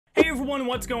everyone,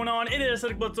 what's going on? It is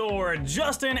BliTzz or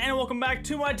Justin, and welcome back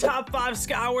to my top 5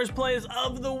 SKYWARS plays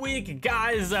of the week.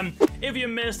 Guys, if you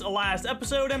missed the last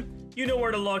episode, you know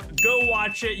where to look. Go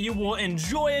watch it. You will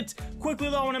enjoy it. Quickly,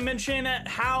 though, I want to mention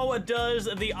how does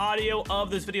the audio of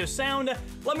this video sound?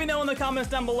 Let me know in the comments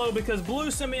down below, because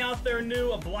BliTzz sent me out their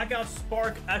new Blackout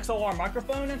Spark XLR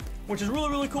microphone, which is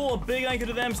really cool. A big thank you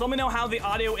to them. So let me know how the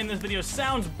audio in this video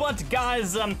sounds. But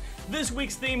guys, this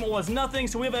week's theme was nothing,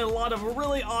 so we have a lot of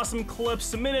really awesome clips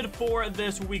submitted for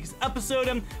this week's episode,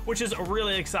 which is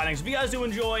really exciting. So if you guys do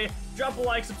enjoy, drop a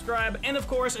like, subscribe, and of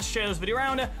course, share this video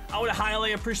around. I would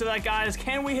highly appreciate that, guys.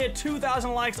 Can we hit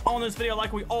 2,000 likes on this video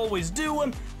like we always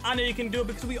do? I know you can do it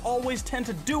because we always tend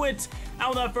to do it. And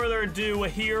without further ado,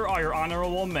 here are your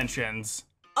honorable mentions.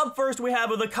 Up first, we have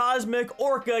the Cosmic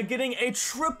Orca getting a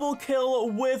triple kill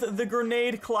with the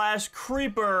Grenade Class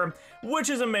Creeper, which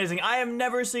is amazing. I have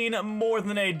never seen more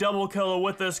than a double kill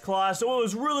with this class, so it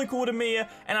was really cool to me,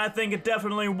 and I think it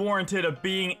definitely warranted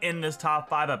being in this top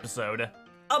 5 episode.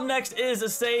 Up next is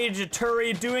Sage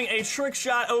Turi doing a trick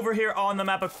shot over here on the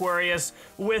map Aquarius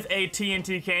with a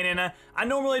TNT cannon. I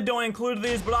normally don't include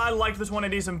these, but I liked this one a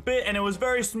decent bit, and it was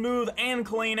very smooth and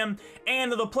clean,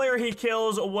 and the player he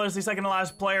kills was the second to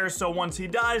last player, so once he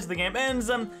dies, the game ends.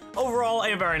 Overall,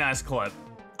 a very nice clip.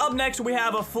 Up next, we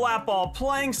have a Flatball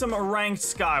playing some ranked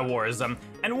SKYWARS.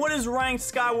 And what is ranked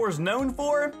SKYWARS known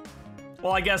for?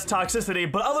 Well, I guess toxicity,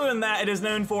 but other than that, it is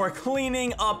known for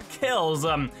cleaning up kills.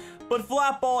 But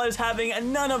Flatball is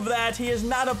having none of that. He is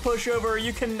not a pushover.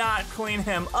 You cannot clean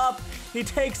him up. He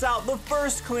takes out the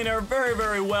first cleaner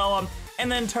very well,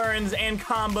 and then turns and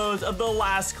combos the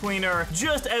last cleaner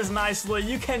just as nicely.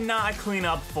 You cannot clean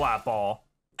up Flatball.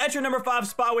 At your number 5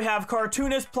 spot, we have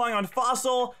Cartoonist playing on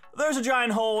Fossil. There's a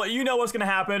giant hole. You know what's gonna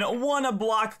happen. 1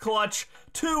 block clutch,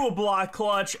 2 block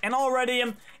clutch, and already, you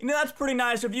know, that's pretty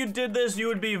nice. If you did this, you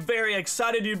would be very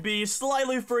excited. You'd be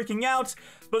slightly freaking out,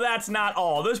 but that's not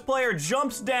all. This player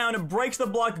jumps down, breaks the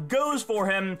block, goes for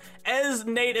him. As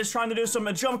Nate is trying to do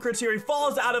some jump crits here, he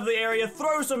falls out of the area,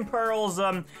 throws some pearls,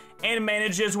 and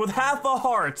manages with half a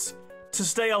heart to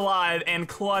stay alive and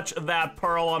clutch that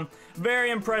pearl.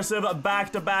 Very impressive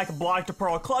back-to-back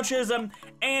block-to-pearl clutches,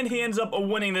 and he ends up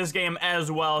winning this game as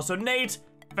well. So Nate,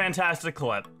 fantastic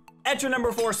clip. At your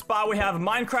number 4 spot, we have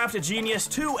Minecraft Genius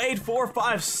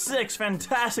 28456.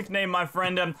 Fantastic name, my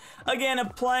friend. Again,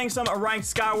 playing some ranked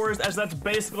SKYWARS, as that's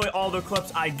basically all the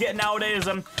clips I get nowadays.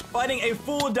 Fighting a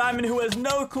full diamond who has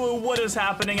no clue what is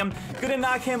happening. Gonna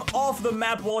knock him off the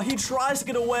map while he tries to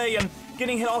get away,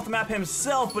 getting hit off the map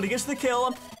himself, but he gets the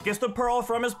kill, gets the pearl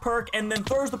from his perk, and then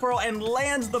throws the pearl and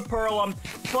lands the pearl,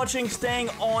 clutching, staying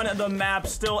on the map,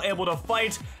 still able to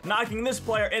fight, knocking this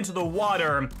player into the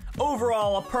water.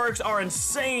 Overall, perks are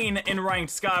insane in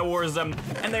ranked SKYWARS,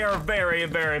 and they are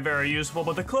very useful,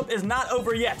 but the clip is not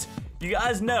over yet. You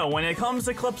guys know, when it comes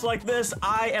to clips like this,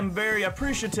 I am very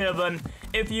appreciative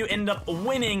if you end up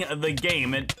winning the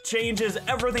game. It changes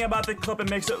everything about the clip and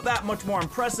makes it that much more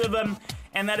impressive,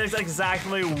 and that is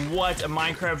exactly what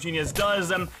Minecraft Genius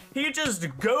does. He just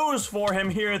goes for him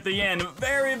here at the end.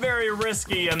 Very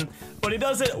risky, but he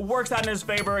does it, works out in his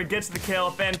favor, gets the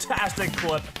kill. Fantastic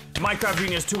clip. Minecraft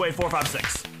Genius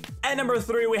 28456. At number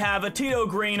 3, we have Tito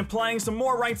Green playing some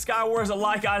more ranked SKYWARS.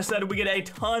 Like I said, we get a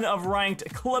ton of ranked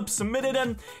clips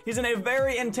submitted. He's in a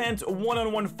very intense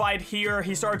one-on-one fight here.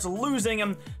 He starts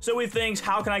losing, so he thinks,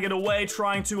 how can I get away?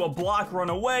 Trying to block,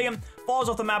 run away. Falls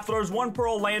off the map, throws 1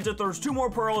 pearl, lands it, throws 2 more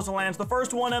pearls, lands the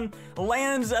first one,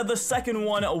 lands the second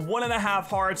one, 1.5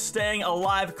 hearts, staying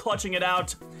alive, clutching it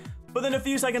out. But then a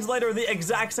few seconds later, the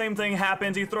exact same thing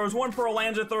happens. He throws 1 pearl,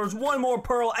 lands it, throws 1 more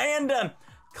pearl, and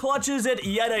clutches it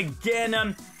yet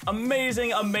again.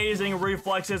 Amazing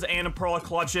reflexes and pearl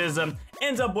clutches.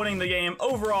 Ends up winning the game.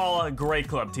 Overall, a great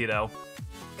clip, Tito.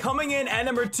 Coming in at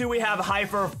number 2, we have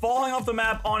Hyper falling off the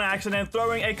map on accident,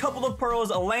 throwing a couple of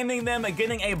pearls, landing them,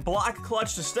 getting a block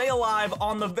clutch to stay alive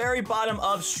on the very bottom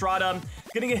of Strata,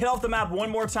 getting a hit off the map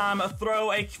 1 more time,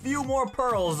 throw a few more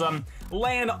pearls,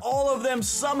 land all of them,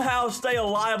 somehow stay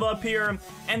alive up here,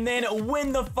 and then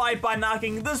win the fight by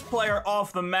knocking this player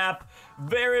off the map.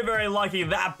 Very lucky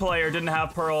that player didn't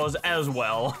have pearls as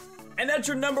well. And at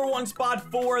your number 1 spot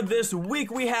for this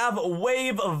week, we have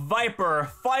Wave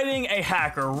Viper fighting a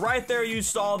hacker. Right there, you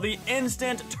saw the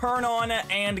instant turn on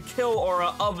and kill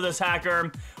aura of this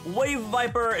hacker. Wave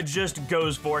Viper just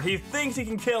goes for it. He thinks he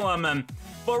can kill him,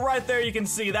 but right there you can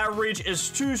see that reach is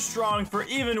too strong for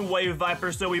even Wave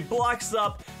Viper, so he blocks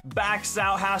up, backs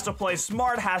out, has to play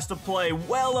smart, has to play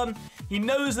well. He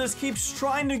knows this, keeps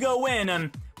trying to go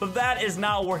in, but that is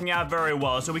not working out very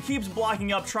well. So he keeps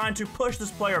blocking up, trying to push this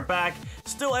player back,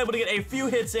 still able to get a few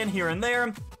hits in here and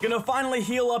there. Gonna finally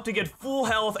heal up to get full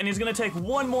health, and he's gonna take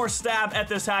one more stab at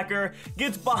this hacker,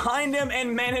 gets behind him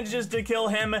and manages to kill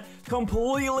him,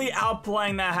 completely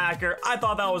outplaying that hacker. I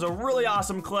thought that was a really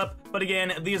awesome clip, but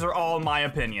again, these are all my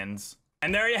opinions.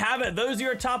 And there you have it. Those are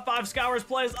your top 5 SKYWARS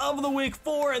plays of the week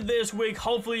for this week.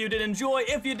 Hopefully you did enjoy.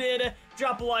 If you did,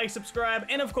 drop a like, subscribe,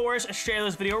 and of course, share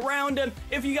this video around.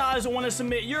 If you guys want to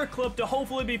submit your clip to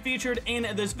hopefully be featured in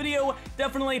this video,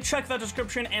 definitely check that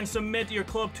description and submit your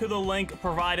clip to the link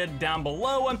provided down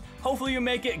below. Hopefully you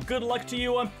make it. Good luck to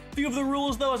you. A few of the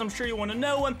rules though, as I'm sure you want to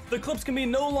know. The clips can be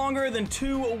no longer than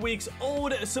 2 weeks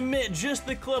old. Submit just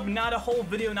the clip, not a whole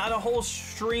video, not a whole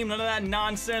stream, none of that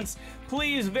nonsense.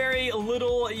 Please, very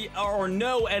little or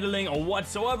no editing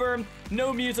whatsoever,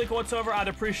 no music whatsoever. I'd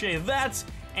appreciate that.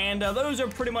 And those are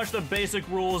pretty much the basic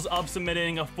rules of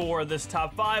submitting for this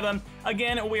top 5.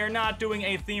 Again, we are not doing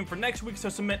a theme for next week, so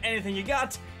submit anything you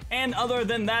got. And other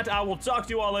than that, I will talk to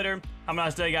you all later. Have a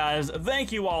nice day, guys.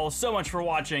 Thank you all so much for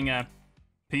watching.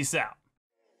 Peace out.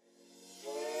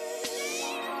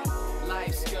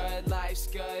 Life's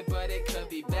good, but it could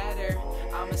be better.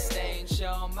 I'ma stay in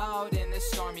chill mode in this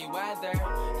stormy weather.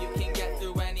 You can get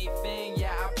through anything,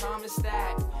 yeah, I promise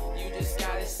that. You just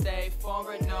gotta stay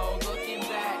forward, no looking